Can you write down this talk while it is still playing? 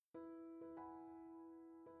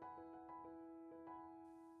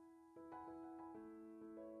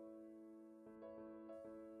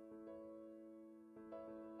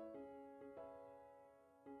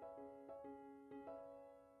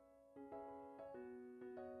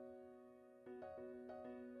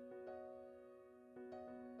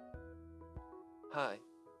Hi,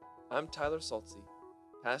 I'm Tyler Saltzy,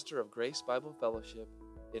 pastor of Grace Bible Fellowship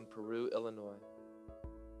in Peru, Illinois.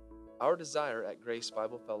 Our desire at Grace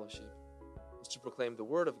Bible Fellowship is to proclaim the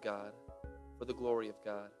Word of God for the glory of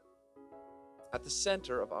God. At the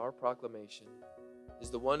center of our proclamation is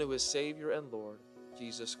the one who is Savior and Lord,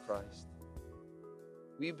 Jesus Christ.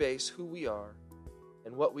 We base who we are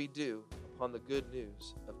and what we do upon the good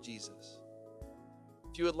news of Jesus.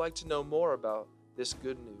 If you would like to know more about this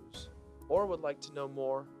good news, or would like to know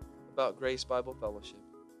more about Grace Bible Fellowship,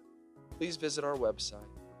 please visit our website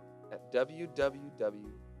at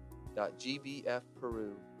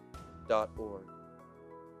www.gbfperu.org.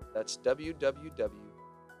 That's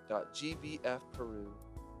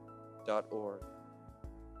www.gbfperu.org.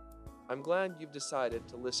 I'm glad you've decided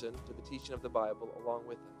to listen to the teaching of the Bible along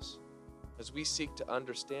with us, as we seek to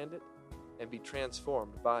understand it and be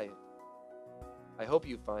transformed by it. I hope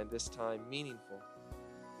you find this time meaningful,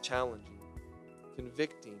 challenging,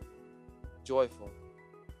 convicting, joyful,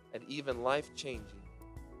 and even life-changing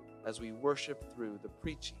as we worship through the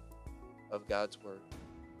preaching of God's Word.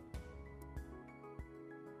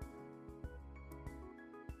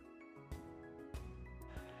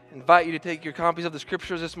 I invite you to take your copies of the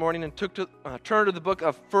Scriptures this morning and turn to the book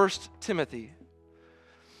of 1 Timothy.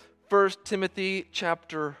 1 Timothy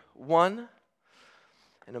chapter 1.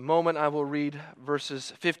 In a moment, I will read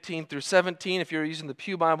verses 15 through 17. If you're using the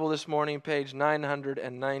Pew Bible this morning, page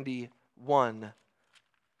 991.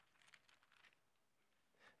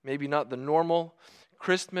 Maybe not the normal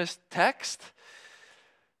Christmas text,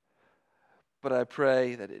 but I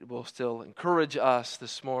pray that it will still encourage us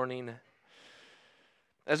this morning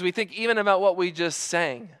as we think even about what we just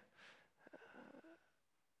sang.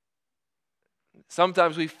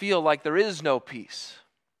 Sometimes we feel like there is no peace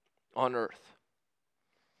on earth.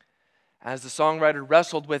 As the songwriter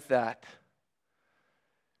wrestled with that,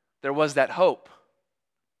 there was that hope.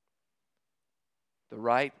 The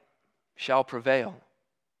right shall prevail.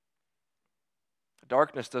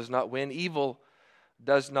 Darkness does not win. Evil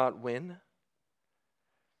does not win.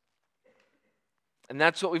 And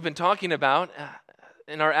that's what we've been talking about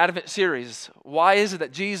in our Advent series. Why is it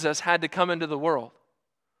that Jesus had to come into the world?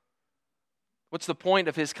 What's the point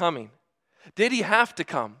of his coming? Did he have to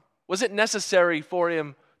come? Was it necessary for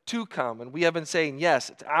him to come? And we have been saying, yes,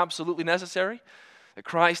 it's absolutely necessary that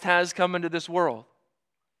Christ has come into this world.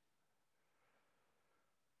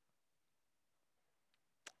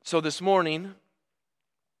 So this morning,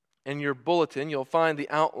 in your bulletin, you'll find the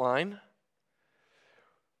outline.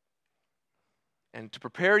 And to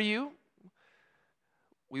prepare you,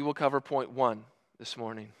 we will cover point 1 this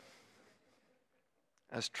morning,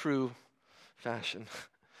 as true fashion.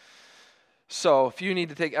 So if you need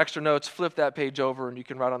to take extra notes, flip that page over and you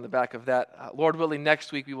can write on the back of that. Lord willing,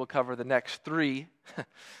 next week we will cover the next 3.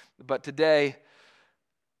 But today,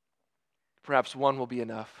 perhaps 1 will be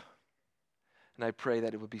enough. And I pray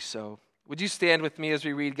that it would be so. Would you stand with me as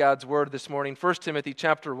we read God's Word this morning? 1 Timothy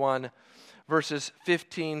chapter 1, verses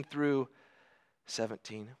 15 through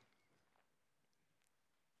 17.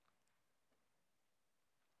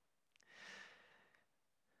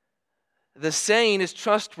 The saying is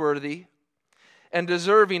trustworthy and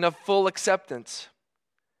deserving of full acceptance,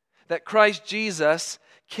 that Christ Jesus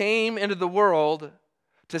came into the world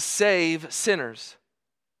to save sinners,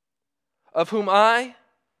 of whom I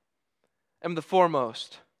am the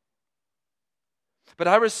foremost. But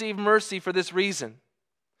I receive mercy for this reason,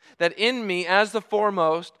 that in me as the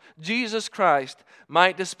foremost, Jesus Christ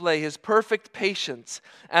might display his perfect patience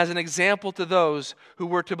as an example to those who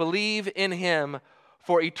were to believe in him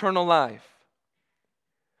for eternal life.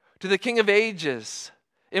 To the King of ages,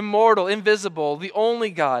 immortal, invisible, the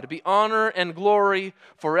only God, be honor and glory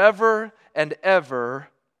forever and ever.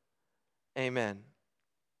 Amen.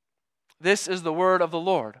 This is the word of the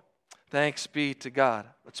Lord. Thanks be to God.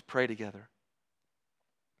 Let's pray together.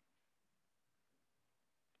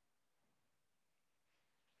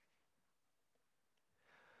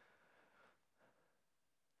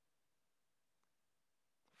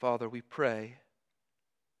 Father, we pray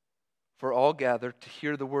for all gathered to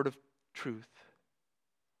hear the word of truth,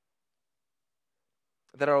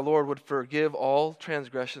 that our Lord would forgive all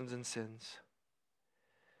transgressions and sins,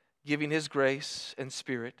 giving his grace and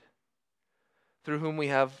Spirit, through whom we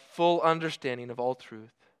have full understanding of all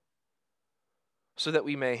truth, so that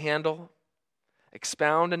we may handle,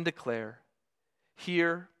 expound, and declare,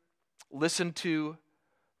 hear, listen to,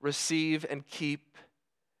 receive, and keep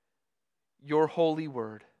your holy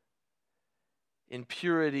word in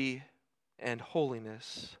purity and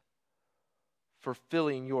holiness,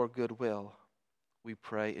 fulfilling your good will. We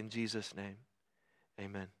pray in Jesus' name.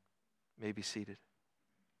 Amen. You may be seated.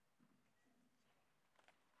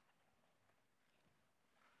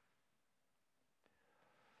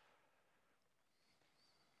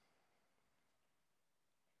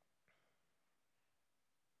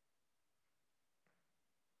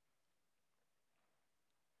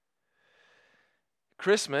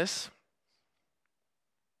 Christmas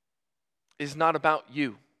is not about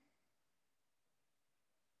you.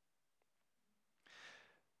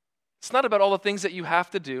 It's not about all the things that you have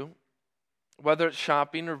to do, whether it's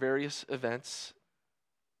shopping or various events.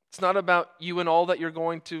 It's not about you and all that you're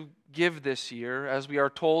going to give this year, as we are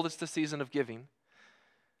told it's the season of giving.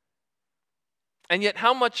 And yet,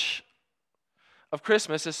 how much of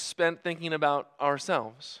Christmas is spent thinking about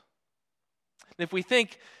ourselves? And if we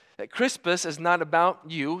think that Christmas is not about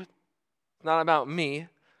you, not about me,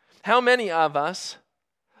 how many of us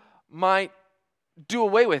might do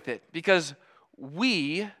away with it because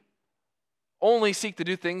we only seek to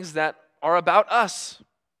do things that are about us,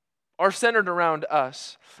 are centered around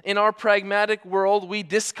us? In our pragmatic world, we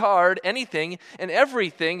discard anything and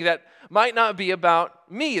everything that might not be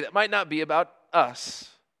about me, that might not be about us.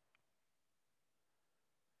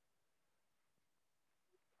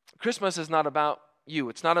 Christmas is not about you.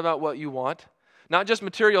 It's not about what you want, not just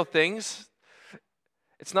material things.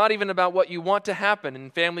 It's not even about what you want to happen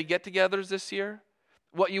in family get-togethers this year,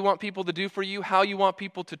 what you want people to do for you, how you want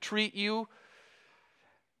people to treat you.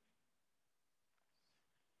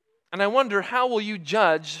 And I wonder, how will you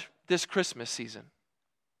judge this Christmas season?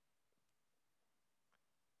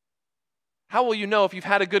 How will you know if you've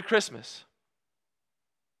had a good Christmas?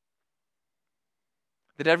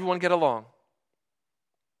 Did everyone get along?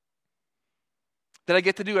 Did I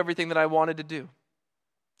get to do everything that I wanted to do?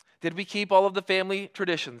 Did we keep all of the family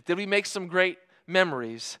traditions? Did we make some great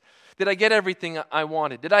memories? Did I get everything I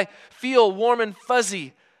wanted? Did I feel warm and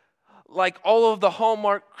fuzzy like all of the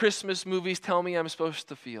Hallmark Christmas movies tell me I'm supposed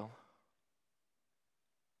to feel?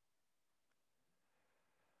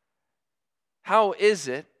 How is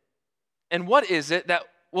it, and what is it that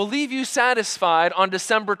will leave you satisfied on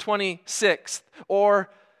December 26th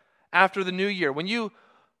or after the new year? When you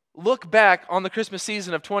look back on the Christmas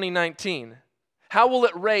season of 2019, how will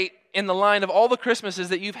it rate in the line of all the Christmases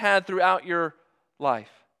that you've had throughout your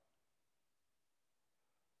life?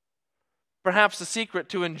 Perhaps the secret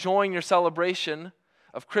to enjoying your celebration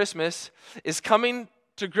of Christmas is coming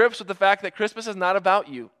to grips with the fact that Christmas is not about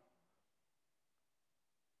you.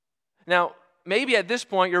 Now, maybe at this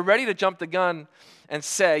point you're ready to jump the gun and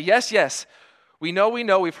say, yes, we know,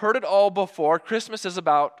 we've heard it all before. Christmas is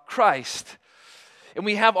about Christ. And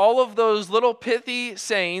we have all of those little pithy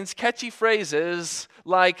sayings, catchy phrases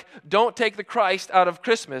like, don't take the Christ out of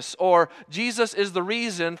Christmas, or Jesus is the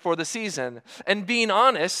reason for the season. And being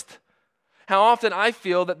honest, how often I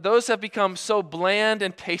feel that those have become so bland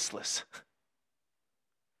and tasteless.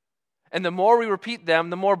 And the more we repeat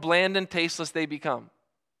them, the more bland and tasteless they become.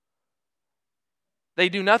 They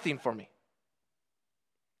do nothing for me.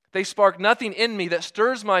 They spark nothing in me that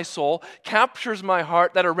stirs my soul, captures my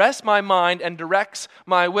heart, that arrests my mind, and directs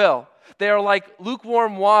my will. They are like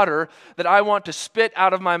lukewarm water that I want to spit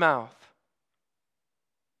out of my mouth.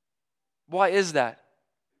 Why is that?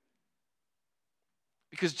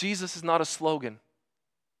 Because Jesus is not a slogan.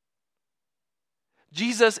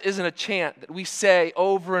 Jesus isn't a chant that we say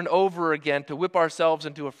over and over again to whip ourselves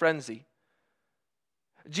into a frenzy.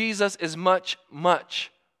 Jesus is much,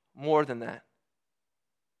 much more than that.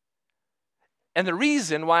 And the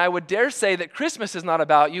reason why I would dare say that Christmas is not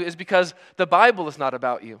about you is because the Bible is not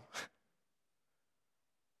about you.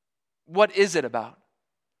 What is it about?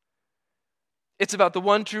 It's about the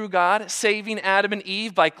one true God saving Adam and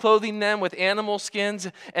Eve by clothing them with animal skins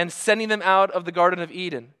and sending them out of the Garden of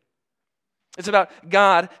Eden. It's about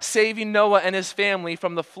God saving Noah and his family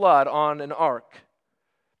from the flood on an ark.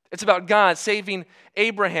 It's about God saving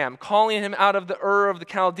Abraham, calling him out of the Ur of the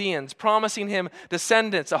Chaldeans, promising him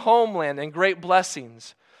descendants, a homeland, and great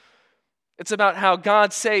blessings. It's about how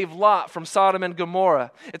God saved Lot from Sodom and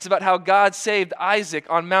Gomorrah. It's about how God saved Isaac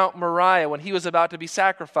on Mount Moriah when he was about to be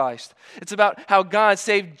sacrificed. It's about how God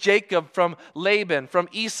saved Jacob from Laban, from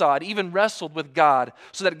Esau, and even wrestled with God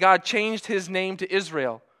so that God changed his name to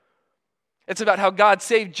Israel. It's about how God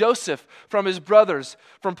saved Joseph from his brothers,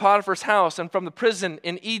 from Potiphar's house, and from the prison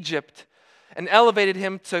in Egypt, and elevated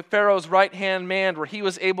him to Pharaoh's right-hand man where he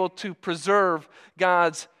was able to preserve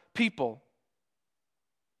God's people.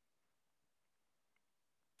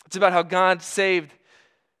 It's about how God saved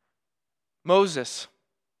Moses,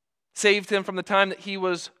 saved him from the time that he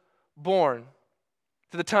was born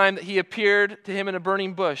to the time that he appeared to him in a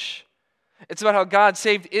burning bush. It's about how God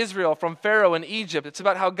saved Israel from Pharaoh in Egypt. It's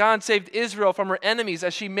about how God saved Israel from her enemies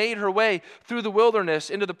as she made her way through the wilderness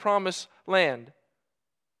into the promised land.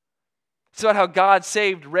 It's about how God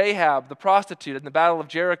saved Rahab, the prostitute, in the Battle of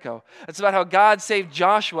Jericho. It's about how God saved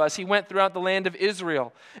Joshua as he went throughout the land of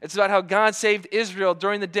Israel. It's about how God saved Israel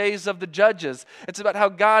during the days of the judges. It's about how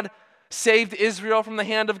God saved Israel from the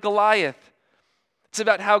hand of Goliath. It's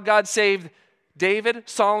about how God saved David,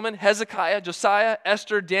 Solomon, Hezekiah, Josiah,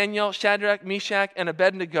 Esther, Daniel, Shadrach, Meshach, and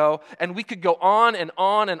Abednego, and we could go on and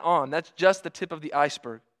on and on. That's just the tip of the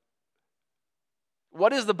iceberg.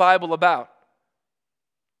 What is the Bible about?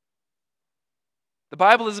 The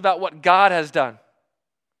Bible is about what God has done.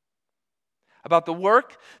 About the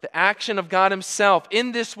work, the action of God himself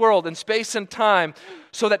in this world, in space and time,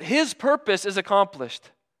 so that his purpose is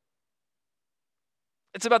accomplished.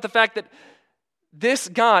 It's about the fact that this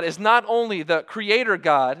God is not only the creator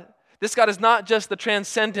God, this God is not just the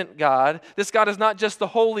transcendent God, this God is not just the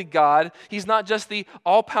holy God, he's not just the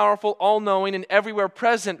all-powerful, all-knowing, and everywhere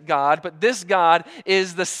present God, but this God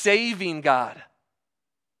is the saving God.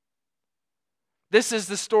 This is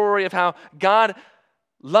the story of how God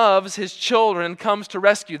loves his children and comes to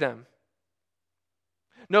rescue them.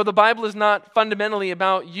 No, the Bible is not fundamentally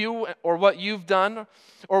about you or what you've done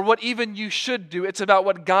or what even you should do. It's about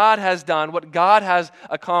what God has done, what God has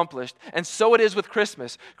accomplished. And so it is with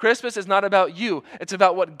Christmas. Christmas is not about you. It's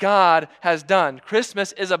about what God has done.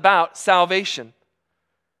 Christmas is about salvation.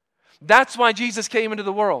 That's why Jesus came into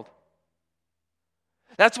the world.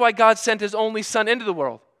 That's why God sent his only Son into the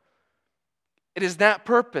world. It is that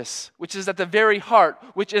purpose, which is at the very heart,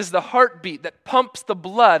 which is the heartbeat that pumps the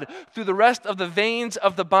blood through the rest of the veins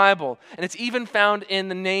of the Bible. And it's even found in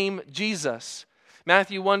the name Jesus.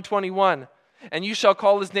 Matthew 1:21, and you shall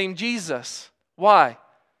call his name Jesus. Why?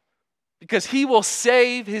 Because he will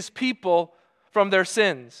save his people from their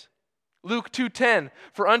sins. Luke 2:10,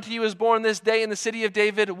 for unto you is born this day in the city of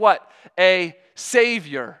David, what? A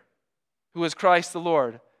Savior, who is Christ the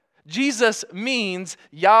Lord. Jesus means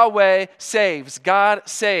Yahweh saves, God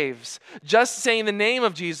saves. Just saying the name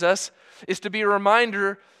of Jesus is to be a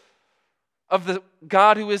reminder of the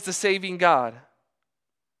God who is the saving God.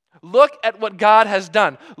 Look at what God has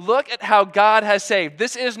done. Look at how God has saved.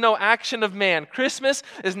 This is no action of man. Christmas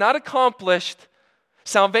is not accomplished.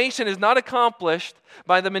 Salvation is not accomplished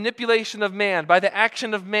by the manipulation of man, by the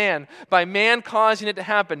action of man, by man causing it to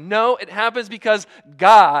happen. No, it happens because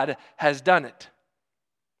God has done it.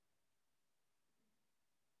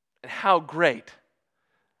 And how great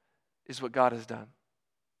is what God has done.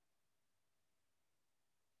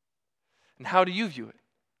 And how do you view it?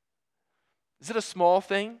 Is it a small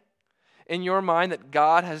thing in your mind that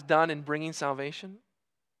God has done in bringing salvation?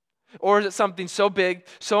 Or is it something so big,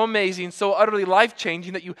 so amazing, so utterly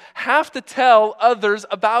life-changing that you have to tell others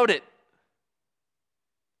about it?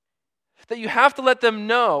 That you have to let them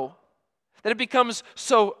know, that it becomes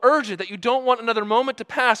so urgent that you don't want another moment to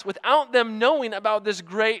pass without them knowing about this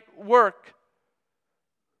great work.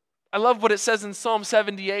 I love what it says in Psalm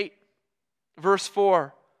 78, verse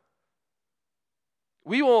 4.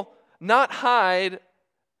 We will not hide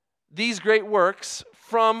these great works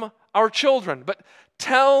from our children, but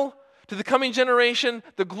tell to the coming generation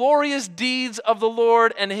the glorious deeds of the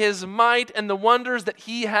Lord and his might and the wonders that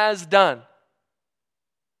he has done.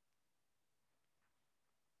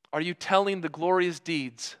 Are you telling the glorious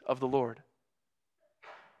deeds of the Lord?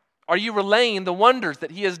 Are you relaying the wonders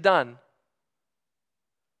that he has done?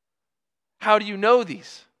 How do you know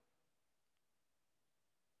these?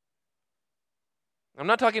 I'm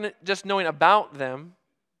not talking just knowing about them.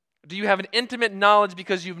 Do you have an intimate knowledge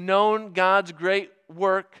because you've known God's great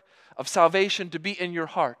work of salvation to be in your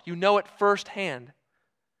heart? You know it firsthand.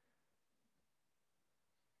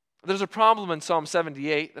 There's a problem in Psalm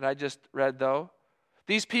 78 that I just read, though.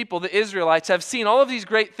 These people, the Israelites, have seen all of these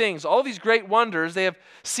great things, all of these great wonders. They have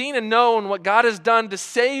seen and known what God has done to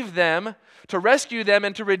save them, to rescue them,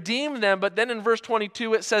 and to redeem them. But then in verse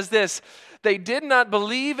 22 it says this, they did not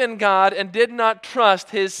believe in God and did not trust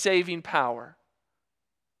his saving power.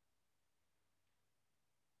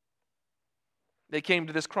 They came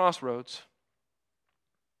to this crossroads.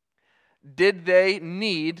 Did they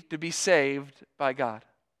need to be saved by God?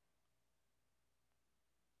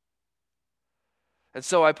 And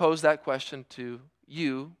so I pose that question to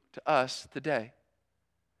you, to us today.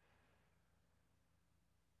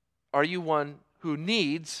 Are you one who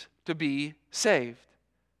needs to be saved?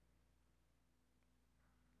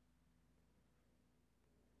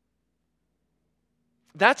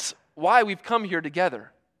 That's why we've come here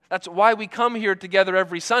together. That's why we come here together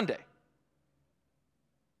every Sunday.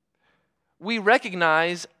 We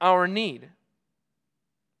recognize our need.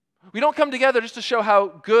 We don't come together just to show how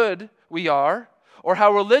good we are, or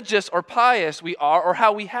how religious or pious we are, or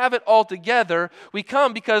how we have it all together. We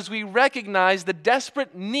come because we recognize the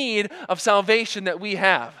desperate need of salvation that we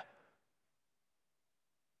have.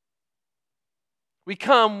 We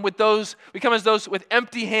come as those with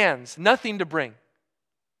empty hands, nothing to bring.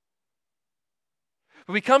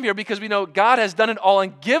 We come here because we know God has done it all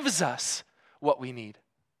and gives us what we need.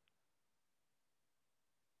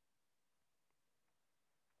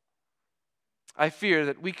 I fear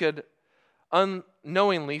that we could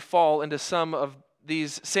unknowingly fall into some of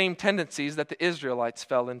these same tendencies that the Israelites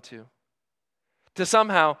fell into, to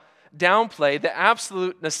somehow downplay the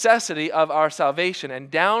absolute necessity of our salvation and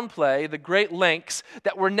downplay the great lengths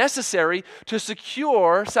that were necessary to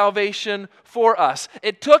secure salvation for us.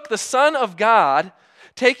 It took the Son of God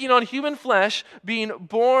taking on human flesh, being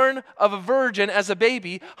born of a virgin as a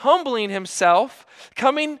baby, humbling himself,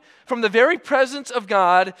 coming from the very presence of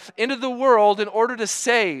God into the world in order to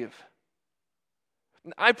save.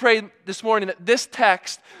 I pray this morning that this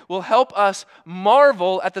text will help us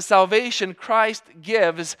marvel at the salvation Christ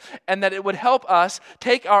gives, and that it would help us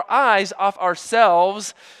take our eyes off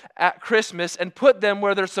ourselves at Christmas and put them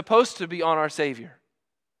where they're supposed to be, on our Savior.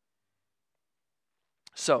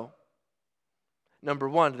 So, number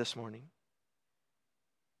one this morning,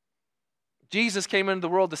 Jesus came into the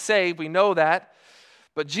world to save. We know that.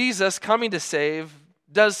 But Jesus coming to save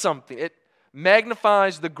does something. It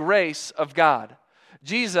magnifies the grace of God.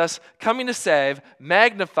 Jesus coming to save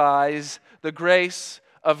magnifies the grace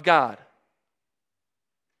of God.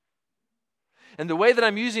 And the way that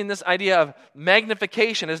I'm using this idea of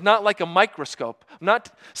magnification is not like a microscope. I'm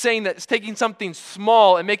not saying that it's taking something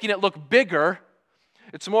small and making it look bigger.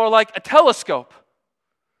 It's more like a telescope.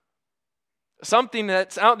 Something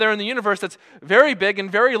that's out there in the universe that's very big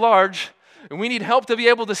and very large, and we need help to be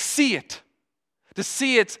able to see it, to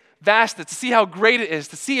see its vastness, to see how great it is,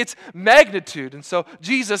 to see its magnitude. And so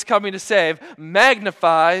Jesus coming to save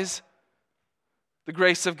magnifies the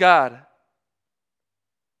grace of God.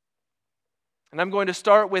 And I'm going to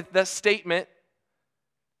start with that statement,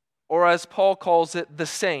 or as Paul calls it, the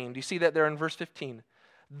saying. Do you see that there in verse 15?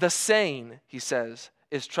 The saying, he says,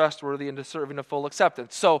 is trustworthy and deserving of full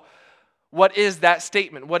acceptance. So, what is that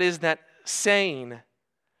statement? What is that saying?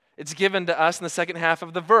 It's given to us in the second half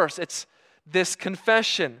of the verse. It's this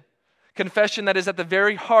confession. Confession that is at the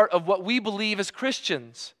very heart of what we believe as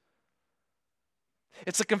Christians.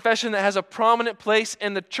 It's a confession that has a prominent place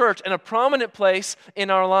in the church and a prominent place in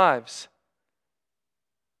our lives.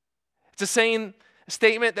 It's a saying, a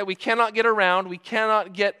statement that we cannot get around, we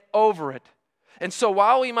cannot get over it. And so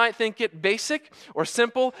while we might think it basic or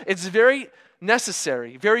simple, it's very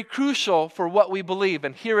necessary, very crucial for what we believe.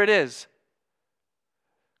 And here it is.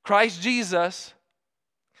 Christ Jesus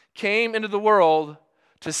came into the world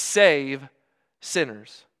to save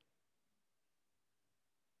sinners.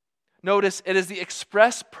 Notice, it is the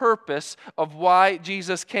express purpose of why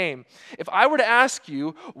Jesus came. If I were to ask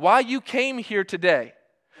you why you came here today,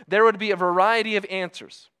 there would be a variety of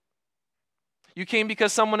answers. You came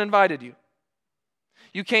because someone invited you.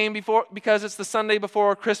 You came because it's the Sunday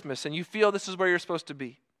before Christmas and you feel this is where you're supposed to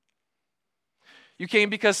be. You came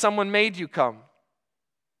because someone made you come.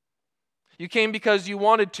 You came because you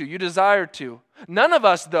wanted to, you desired to. None of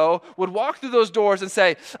us, though, would walk through those doors and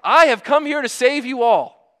say, I have come here to save you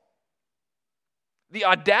all. The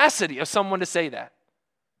audacity of someone to say that.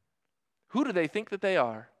 Who do they think that they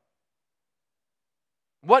are?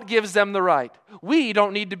 What gives them the right? We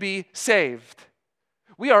don't need to be saved.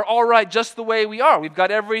 We are all right just the way we are. We've got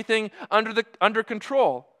everything under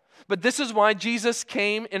control. But this is why Jesus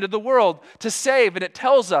came into the world, to save. And it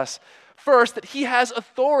tells us, first, that he has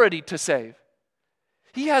authority to save.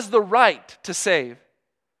 He has the right to save.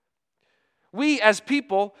 We as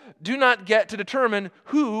people do not get to determine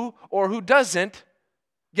who or who doesn't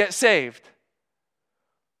get saved,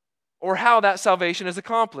 or how that salvation is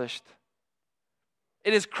accomplished.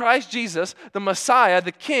 It is Christ Jesus, the Messiah,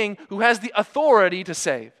 the King, who has the authority to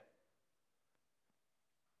save.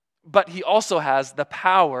 But he also has the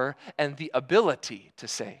power and the ability to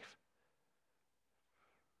save.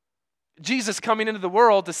 Jesus coming into the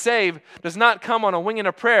world to save does not come on a wing and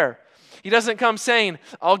a prayer. He doesn't come saying,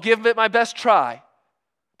 I'll give it my best try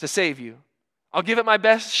to save you. I'll give it my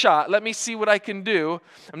best shot. Let me see what I can do.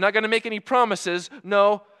 I'm not going to make any promises.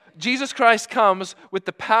 No, Jesus Christ comes with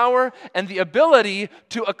the power and the ability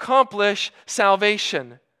to accomplish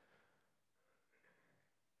salvation.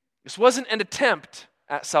 This wasn't an attempt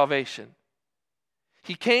at salvation.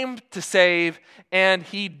 He came to save, and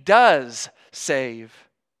he does save.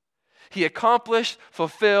 He accomplished,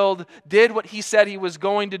 fulfilled, did what he said he was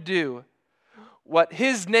going to do. What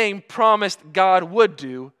his name promised God would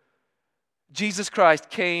do. Jesus Christ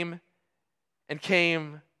came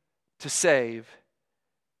to save,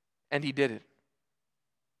 and he did it.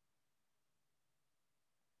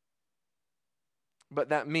 But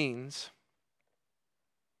that means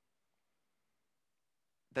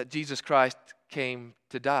that Jesus Christ came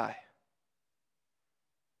to die.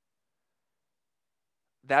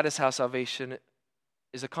 That is how salvation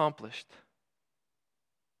is accomplished.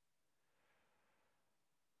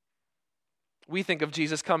 We think of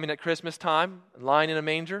Jesus coming at Christmas time and lying in a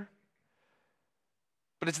manger.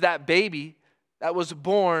 But it's that baby that was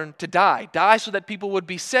born to die so that people would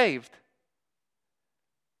be saved.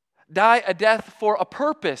 Die a death for a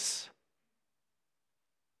purpose.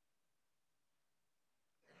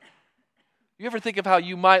 You ever think of how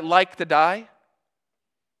you might like to die?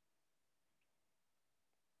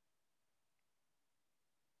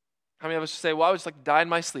 How many of us say, well, I would just like to die in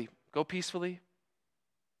my sleep, go peacefully?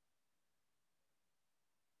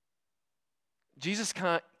 Jesus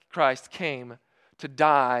Christ came to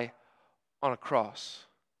die on a cross.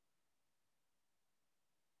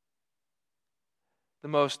 The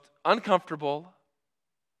most uncomfortable,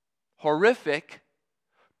 horrific,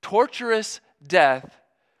 torturous death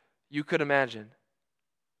you could imagine.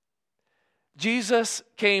 Jesus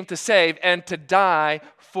came to save and to die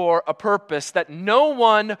for a purpose that no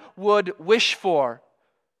one would wish for.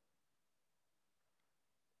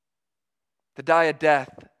 To die a death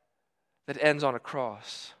that ends on a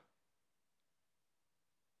cross.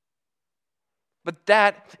 But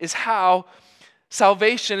that is how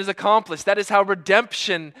salvation is accomplished. That is how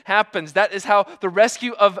redemption happens. That is how the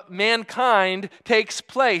rescue of mankind takes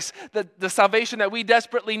place. The salvation that we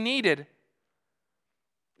desperately needed.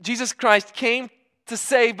 Jesus Christ came to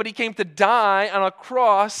save, but he came to die on a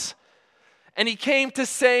cross, and he came to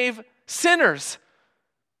save sinners.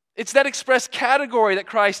 It's that express category that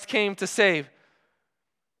Christ came to save.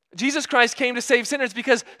 Jesus Christ came to save sinners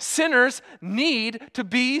because sinners need to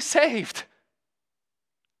be saved.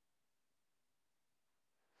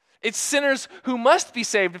 It's sinners who must be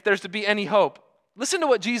saved if there's to be any hope. Listen to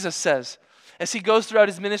what Jesus says as he goes throughout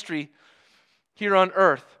his ministry here on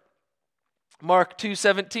earth. Mark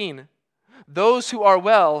 2:17. Those who are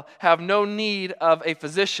well have no need of a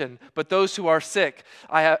physician, but those who are sick.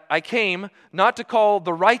 I came not to call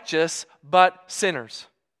the righteous, but sinners.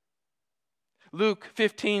 Luke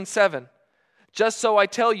 15:7. Just so I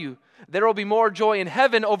tell you, there will be more joy in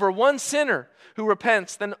heaven over one sinner who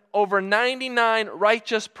repents than over 99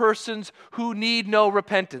 righteous persons who need no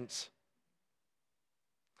repentance.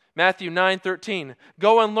 Matthew 9:13.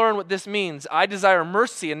 Go and learn what this means. I desire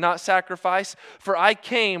mercy and not sacrifice, for I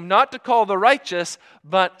came not to call the righteous,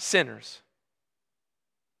 but sinners.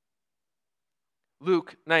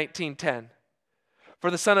 Luke 19:10. For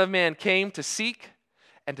the Son of Man came to seek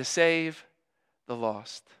and to save the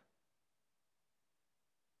lost.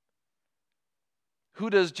 Who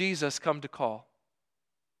does Jesus come to call?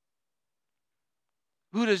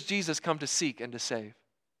 Who does Jesus come to seek and to save?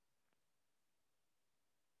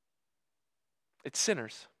 It's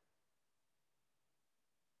sinners.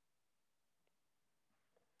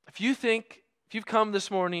 If you've come this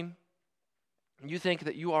morning and you think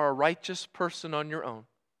that you are a righteous person on your own,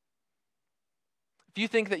 if you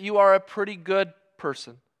think that you are a pretty good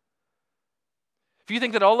person, if you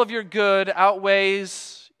think that all of your good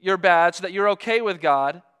outweighs your bad so that you're okay with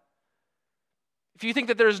God, if you think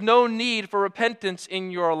that there's no need for repentance in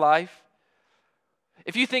your life,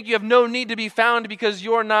 if you think you have no need to be found because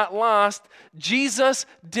you're not lost, Jesus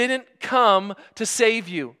didn't come to save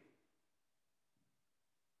you.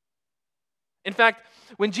 In fact,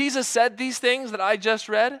 when Jesus said these things that I just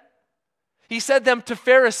read, he said them to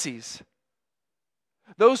Pharisees,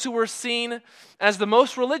 those who were seen as the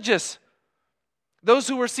most religious, those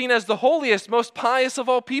who were seen as the holiest, most pious of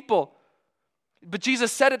all people. But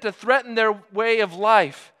Jesus said it to threaten their way of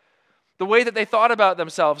life, the way that they thought about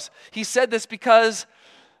themselves. He said this because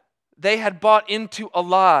they had bought into a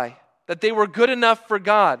lie, that they were good enough for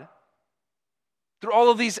God. Through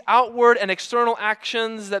all of these outward and external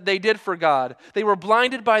actions that they did for God, they were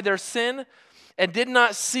blinded by their sin and did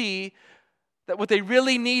not see that what they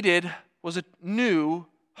really needed was a new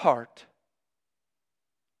heart.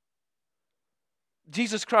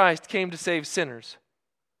 Jesus Christ came to save sinners.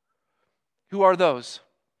 Who are those?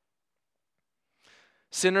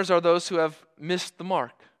 Sinners are those who have missed the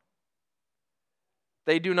mark.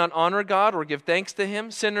 They do not honor God or give thanks to Him.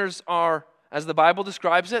 Sinners are, as the Bible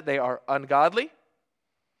describes it, they are ungodly.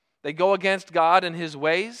 They go against God and His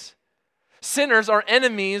ways. Sinners are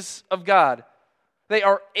enemies of God. They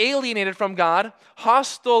are alienated from God,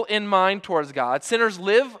 hostile in mind towards God. Sinners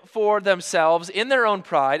live for themselves in their own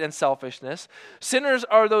pride and selfishness. Sinners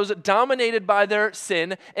are those dominated by their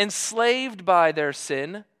sin, enslaved by their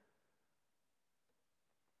sin,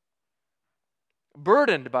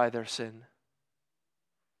 burdened by their sin.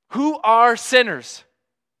 Who are sinners?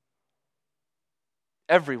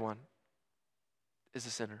 Everyone is a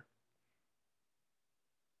sinner.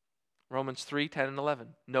 Romans 3:10 and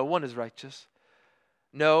 11. No one is righteous.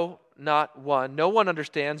 No, not one. No one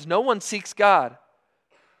understands. No one seeks God.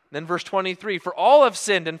 Then verse 23, for all have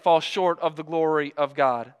sinned and fall short of the glory of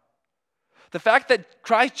God. The fact that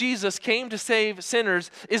Christ Jesus came to save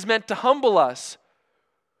sinners is meant to humble us.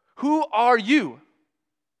 Who are you?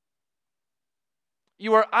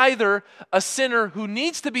 You are either a sinner who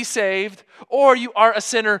needs to be saved, or you are a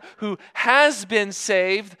sinner who has been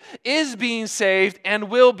saved, is being saved, and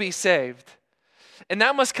will be saved. And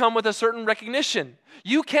that must come with a certain recognition.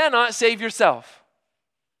 You cannot save yourself.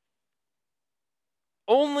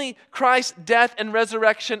 Only Christ's death and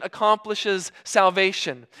resurrection accomplishes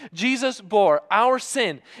salvation. Jesus bore our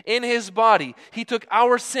sin in his body. He took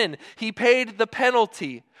our sin. He paid the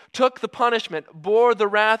penalty, took the punishment, bore the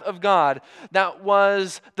wrath of God. That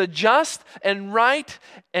was the just and right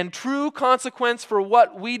and true consequence for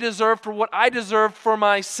what we deserve, for what I deserved for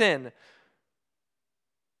my sin.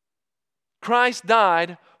 Christ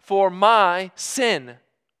died for my sin.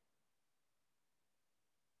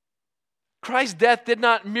 Christ's death did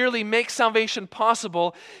not merely make salvation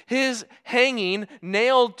possible. His hanging,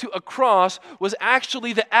 nailed to a cross, was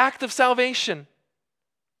actually the act of salvation.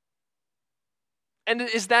 And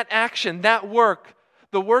it is that action, that work,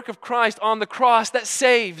 the work of Christ on the cross that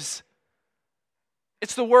saves.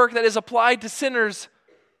 It's the work that is applied to sinners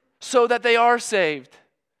so that they are saved.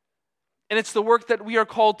 And it's the work that we are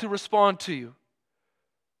called to respond to.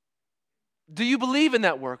 Do you believe in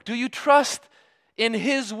that work? Do you trust in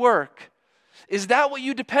his work? Is that what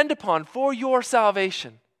you depend upon for your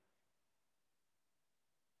salvation?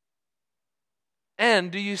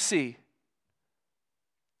 And do you see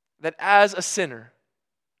that as a sinner,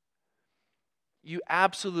 you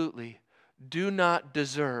absolutely do not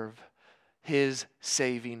deserve his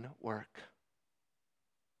saving work?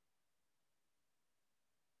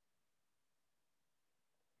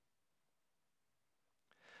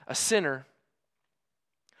 A sinner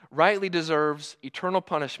rightly deserves eternal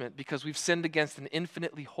punishment because we've sinned against an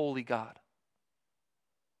infinitely holy God.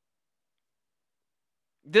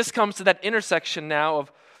 This comes to that intersection now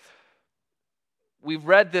of, we've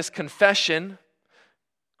read this confession,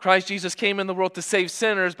 Christ Jesus came in the world to save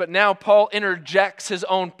sinners, but now Paul interjects his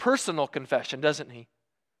own personal confession, doesn't he?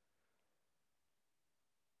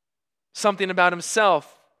 Something about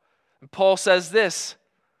himself. And Paul says this,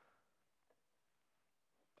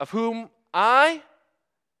 of whom I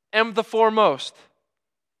am the foremost.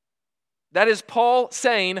 That is Paul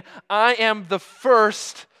saying, I am the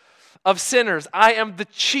first of sinners. I am the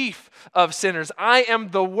chief of sinners. I am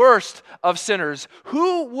the worst of sinners.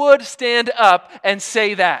 Who would stand up and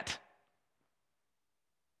say that?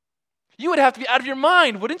 You would have to be out of your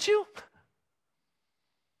mind, wouldn't you?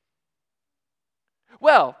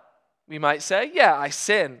 Well, we might say, yeah, I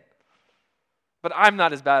sin, but I'm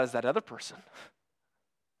not as bad as that other person.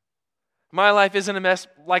 My life isn't a mess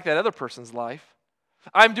like that other person's life.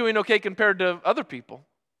 I'm doing okay compared to other people.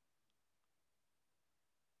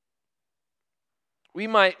 We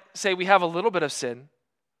might say we have a little bit of sin,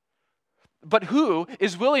 but who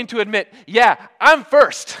is willing to admit, yeah, I'm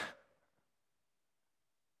first?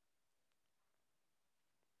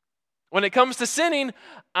 When it comes to sinning,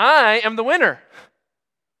 I am the winner.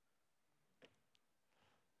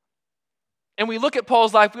 And we look at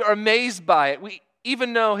Paul's life, we are amazed by it. We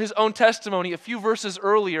even know his own testimony. A few verses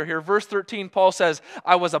earlier here, verse 13, Paul says,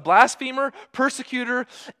 I was a blasphemer, persecutor,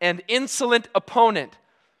 and insolent opponent.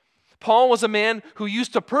 Paul was a man who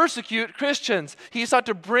used to persecute Christians. He sought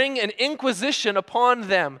to bring an inquisition upon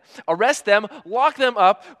them, arrest them, lock them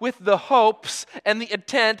up with the hopes and the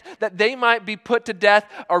intent that they might be put to death,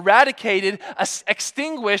 eradicated,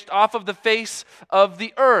 extinguished off of the face of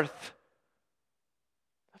the earth.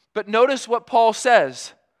 But notice what Paul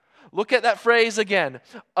says. Look at that phrase again,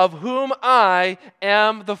 of whom I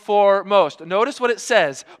am the foremost. Notice what it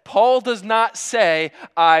says. Paul does not say,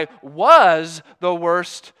 I was the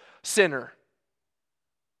worst sinner.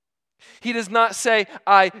 He does not say,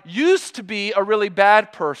 I used to be a really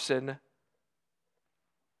bad person.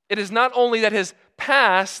 It is not only that his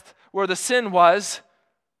past, where the sin was,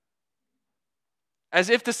 as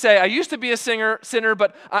if to say, I used to be a sinner,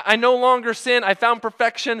 but I no longer sin. I found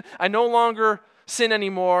perfection. I no longer sin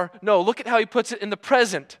anymore. No, look at how he puts it in the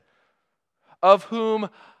present. Of whom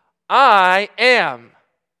I am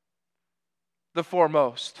the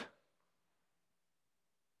foremost.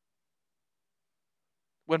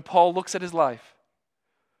 When Paul looks at his life,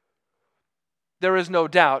 there is no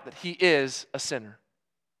doubt that he is a sinner.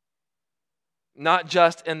 Not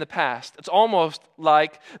just in the past. It's almost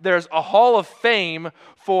like there's a hall of fame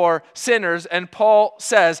for sinners, and Paul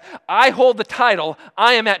says, I hold the title,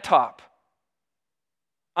 I am at top.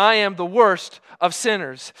 I am the worst of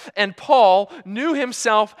sinners. And Paul knew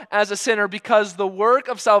himself as a sinner because the work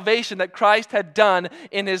of salvation that Christ had done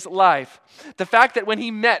in his life. The fact that when he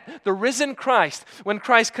met the risen Christ, when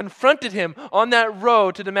Christ confronted him on that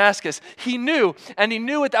road to Damascus, he knew, and he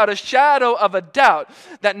knew without a shadow of a doubt,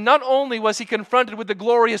 that not only was he confronted with the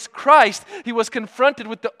glorious Christ, he was confronted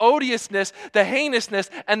with the odiousness, the heinousness,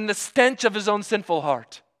 and the stench of his own sinful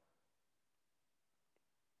heart.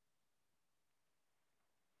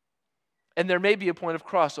 And there may be a point of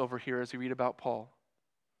crossover here as we read about Paul.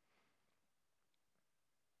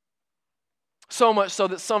 So much so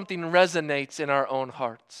that something resonates in our own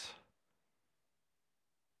hearts.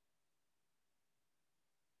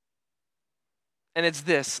 And it's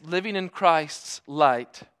this: living in Christ's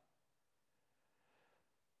light,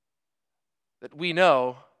 that we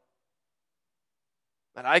know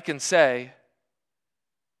that I can say,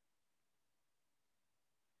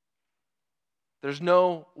 there's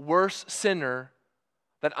no worse sinner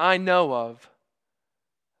that I know of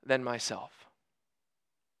than myself.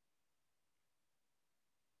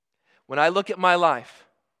 When I look at my life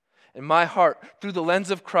and my heart through the lens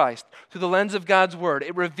of Christ, through the lens of God's Word,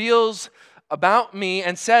 it reveals about me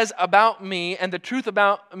and says about me, and the truth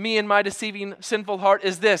about me and my deceiving, sinful heart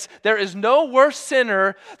is this: there is no worse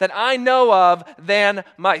sinner that I know of than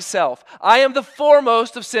myself. I am the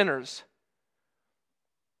foremost of sinners.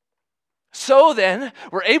 So then,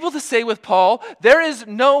 we're able to say with Paul, there is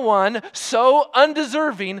no one so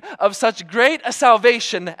undeserving of such great a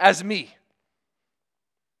salvation as me.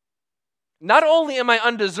 Not only am I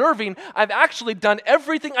undeserving, I've actually done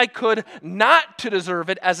everything I could not to deserve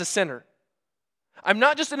it as a sinner. I'm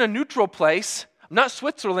not just in a neutral place. I'm not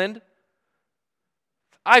Switzerland.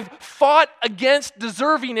 I've fought against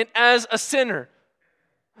deserving it as a sinner.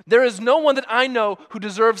 There is no one that I know who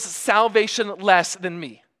deserves salvation less than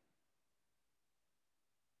me.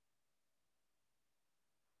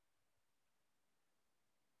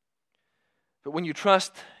 But when you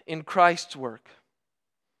trust in Christ's work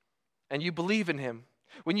and you believe in Him,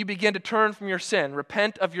 when you begin to turn from your sin,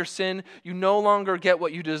 repent of your sin, you no longer get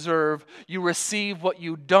what you deserve. You receive what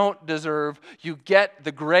you don't deserve. You get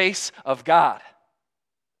the grace of God.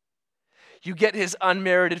 You get His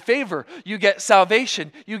unmerited favor. You get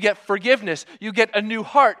salvation. You get forgiveness. You get a new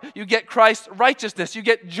heart. You get Christ's righteousness. You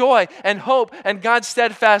get joy and hope and God's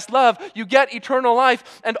steadfast love. You get eternal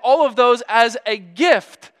life, and all of those as a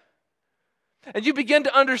gift. And you begin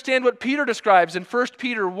to understand what Peter describes in 1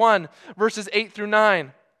 Peter 1, verses 8 through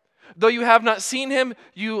 9. Though you have not seen Him,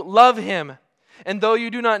 you love Him. And though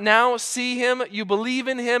you do not now see Him, you believe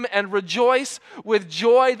in Him and rejoice with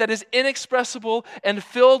joy that is inexpressible and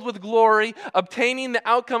filled with glory, obtaining the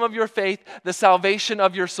outcome of your faith, the salvation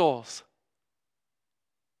of your souls.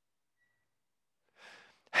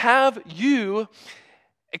 Have you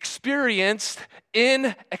experienced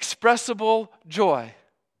inexpressible joy?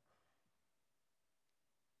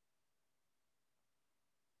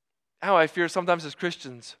 How I fear sometimes as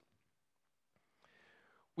Christians,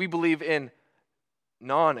 we believe in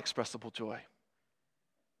non-expressible joy.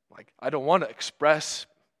 Like, I don't want to express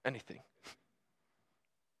anything.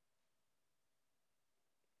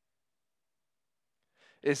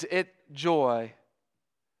 Is it joy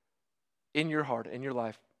in your heart, in your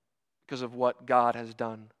life, because of what God has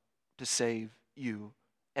done to save you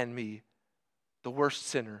and me, the worst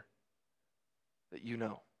sinner that you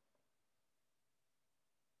know?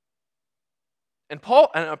 And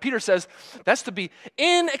Peter says that's to be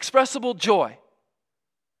inexpressible joy.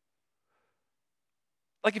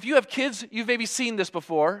 Like if you have kids, you've maybe seen this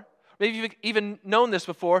before. Maybe you've even known this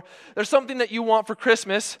before. There's something that you want for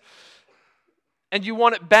Christmas, and you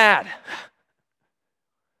want it bad.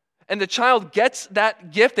 And the child gets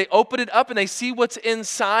that gift, they open it up, and they see what's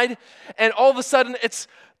inside, and all of a sudden,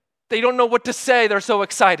 they don't know what to say, they're so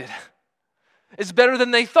excited. It's better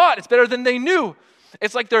than they thought, it's better than they knew.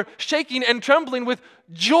 It's like they're shaking and trembling with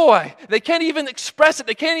joy. They can't even express it.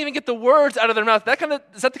 They can't even get the words out of their mouth.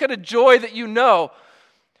 Is that the kind of joy that you know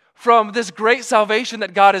from this great salvation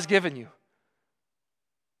that God has given you?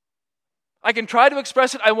 I can try to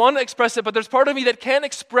express it. I want to express it, but there's part of me that can't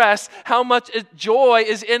express how much joy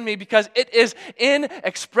is in me because it is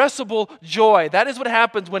inexpressible joy. That is what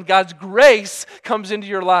happens when God's grace comes into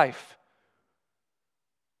your life.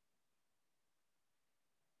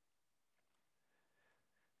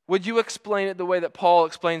 Would you explain it the way that Paul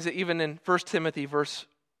explains it even in 1 Timothy verse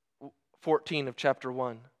 14 of chapter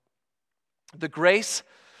 1? The grace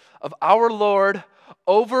of our Lord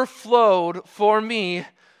overflowed for me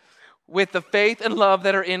with the faith and love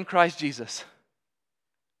that are in Christ Jesus.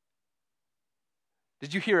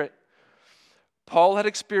 Did you hear it? Paul had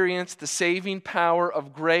experienced the saving power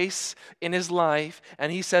of grace in his life,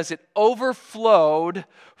 and he says it overflowed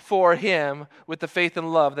for him with the faith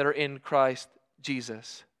and love that are in Christ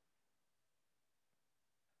Jesus.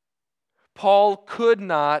 Paul could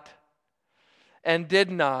not and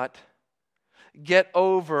did not get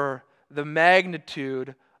over the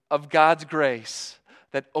magnitude of God's grace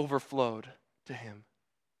that overflowed to him.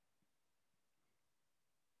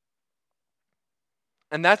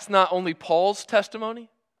 And that's not only Paul's testimony,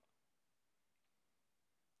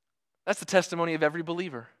 that's the testimony of every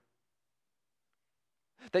believer.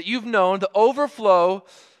 That you've known the overflow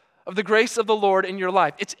of the grace of the Lord in your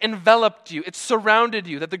life. It's enveloped you, it's surrounded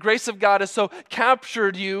you, that the grace of God has so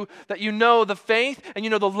captured you that you know the faith and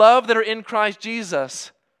you know the love that are in Christ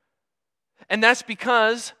Jesus. And that's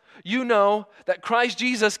because you know that Christ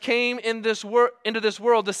Jesus came into this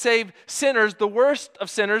world to save sinners, the worst of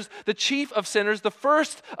sinners, the chief of sinners, the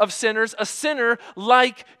first of sinners, a sinner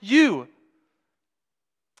like you.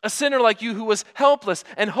 A sinner like you who was helpless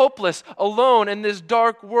and hopeless, alone in this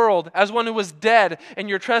dark world, as one who was dead in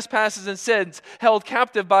your trespasses and sins, held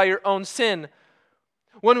captive by your own sin.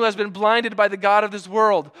 One who has been blinded by the God of this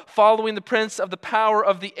world, following the prince of the power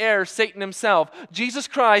of the air, Satan himself. Jesus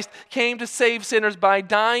Christ came to save sinners by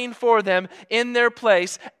dying for them in their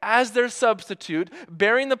place as their substitute,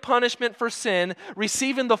 bearing the punishment for sin,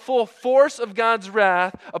 receiving the full force of God's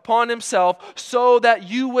wrath upon himself so that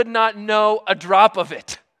you would not know a drop of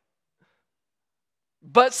it,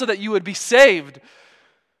 but so that you would be saved.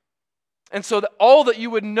 And so that all that you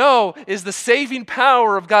would know is the saving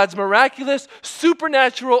power of God's miraculous,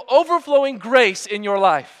 supernatural, overflowing grace in your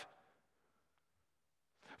life.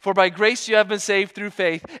 For by grace you have been saved through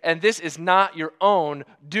faith, and this is not your own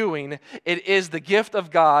doing. It is the gift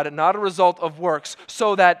of God, not a result of works,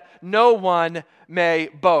 so that no one may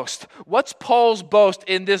boast. What's Paul's boast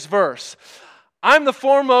in this verse? I'm the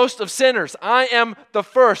foremost of sinners. I am the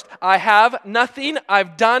first. I have nothing.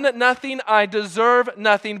 I've done nothing. I deserve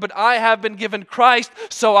nothing. But I have been given Christ,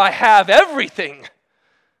 so I have everything.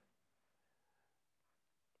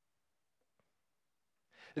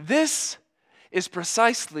 This is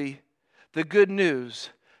precisely the good news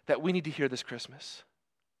that we need to hear this Christmas.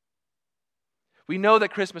 We know that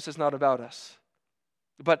Christmas is not about us,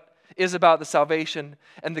 but is about the salvation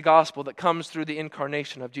and the gospel that comes through the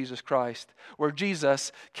incarnation of Jesus Christ, where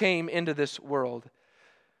Jesus came into this world.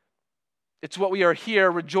 It's what we are here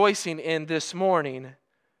rejoicing in this morning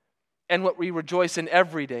and what we rejoice in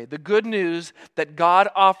every day. The good news that God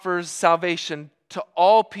offers salvation to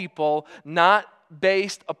all people, not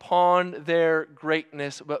based upon their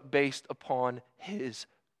greatness, but based upon His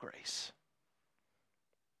grace.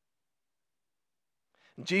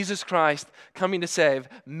 Jesus Christ, coming to save,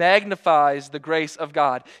 magnifies the grace of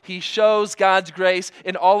God. He shows God's grace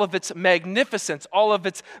in all of its magnificence, all of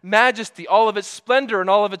its majesty, all of its splendor,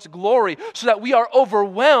 and all of its glory, so that we are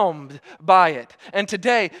overwhelmed by it. And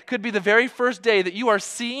today could be the very first day that you are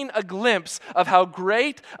seeing a glimpse of how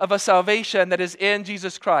great of a salvation that is in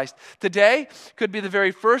Jesus Christ. Today could be the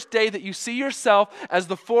very first day that you see yourself as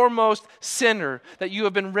the foremost sinner, that you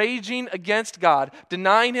have been raging against God,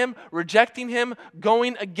 denying Him, rejecting Him,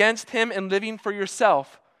 going against Him and living for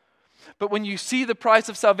yourself. But when you see the price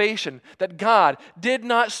of salvation, that God did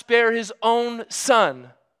not spare His own Son,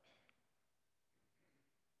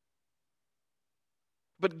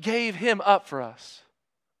 but gave Him up for us.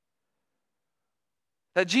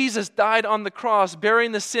 That Jesus died on the cross,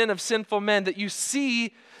 bearing the sin of sinful men, that you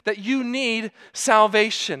see that you need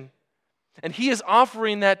salvation. And He is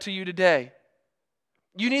offering that to you today.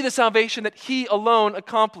 You need the salvation that He alone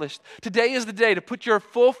accomplished. Today is the day to put your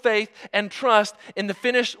full faith and trust in the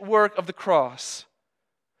finished work of the cross.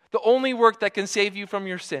 The only work that can save you from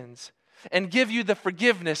your sins and give you the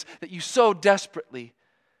forgiveness that you so desperately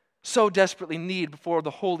need before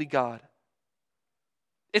the holy God.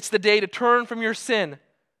 It's the day to turn from your sin.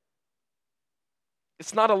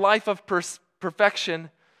 It's not a life of perfection,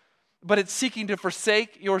 but it's seeking to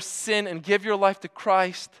forsake your sin and give your life to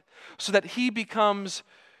Christ, so that He becomes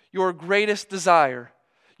your greatest desire,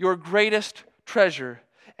 your greatest treasure,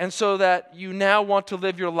 and so that you now want to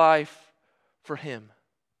live your life for Him.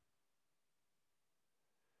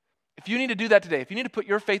 If you need to do that today, if you need to put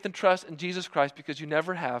your faith and trust in Jesus Christ because you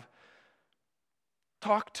never have,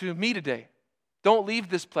 talk to me today. Don't leave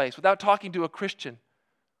this place without talking to a Christian.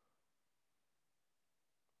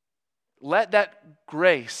 Let that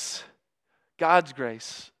grace, God's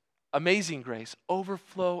grace, amazing grace,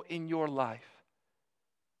 overflow in your life.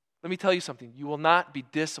 Let me tell you something. You will not be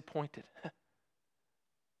disappointed.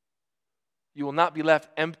 You will not be left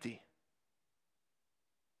empty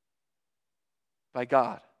by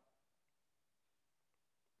God.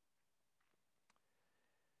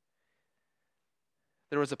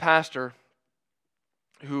 there was a pastor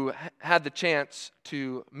who had the chance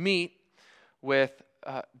to meet with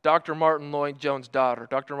Dr. Martin Lloyd-Jones' daughter.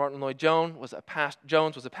 Dr. Martin Lloyd-Jones was a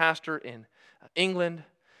pastor in England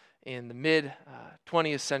in the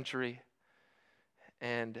mid-20th century.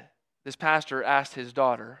 And this pastor asked his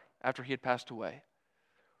daughter, after he had passed away,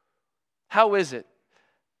 How is it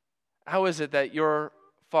that your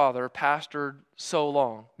father pastored so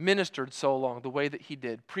long, ministered so long the way that he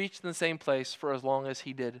did, preached in the same place for as long as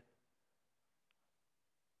he did?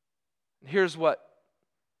 And here's what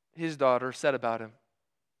his daughter said about him.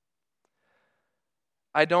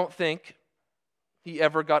 I don't think he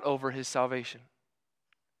ever got over his salvation.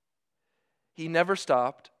 He never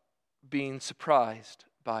stopped being surprised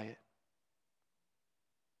by it.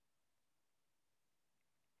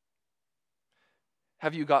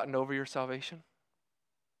 Have you gotten over your salvation?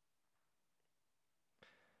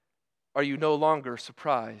 Are you no longer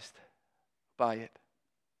surprised by it?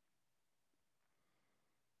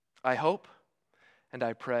 I hope and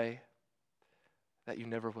I pray that you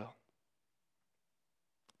never will.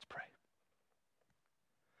 Let's pray.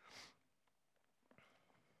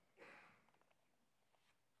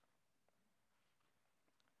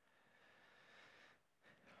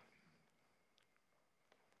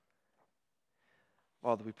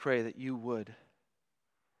 Father, we pray that you would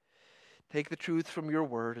take the truth from your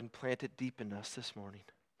word and plant it deep in us this morning.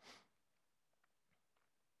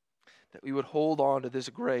 That we would hold on to this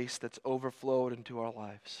grace that's overflowed into our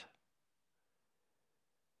lives.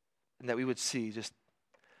 And that we would see just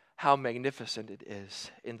how magnificent it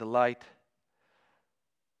is in the light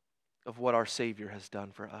of what our Savior has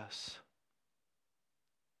done for us.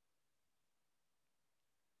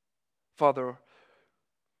 Father,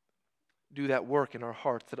 do that work in our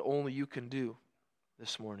hearts that only you can do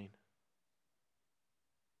this morning.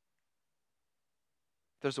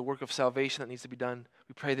 If there's a work of salvation that needs to be done,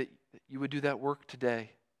 we pray that you would do that work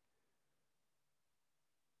today.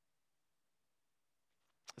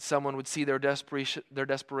 That someone would see their desperation,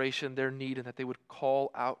 their need, and that they would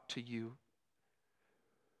call out to you.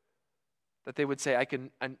 That they would say, I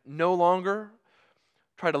no longer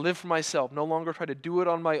try to live for myself, no longer try to do it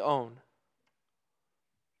on my own.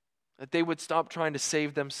 That they would stop trying to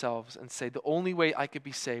save themselves and say, the only way I could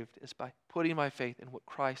be saved is by putting my faith in what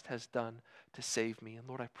Christ has done to save me. And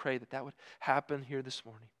Lord, I pray that that would happen here this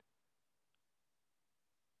morning.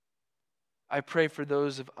 I pray for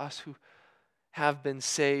those of us who have been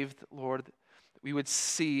saved, Lord, that we would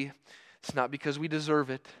see it's not because we deserve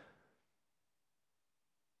it.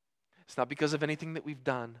 It's not because of anything that we've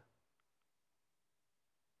done.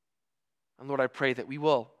 And Lord, I pray that we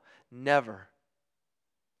will never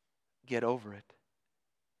get over it.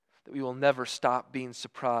 That we will never stop being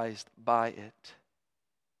surprised by it.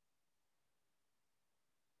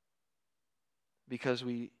 Because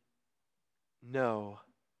we know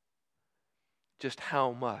just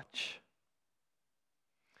how much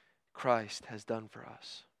Christ has done for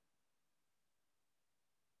us.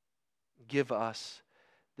 Give us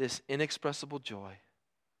this inexpressible joy,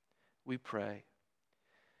 we pray.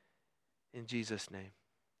 In Jesus' name,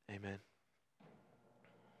 amen.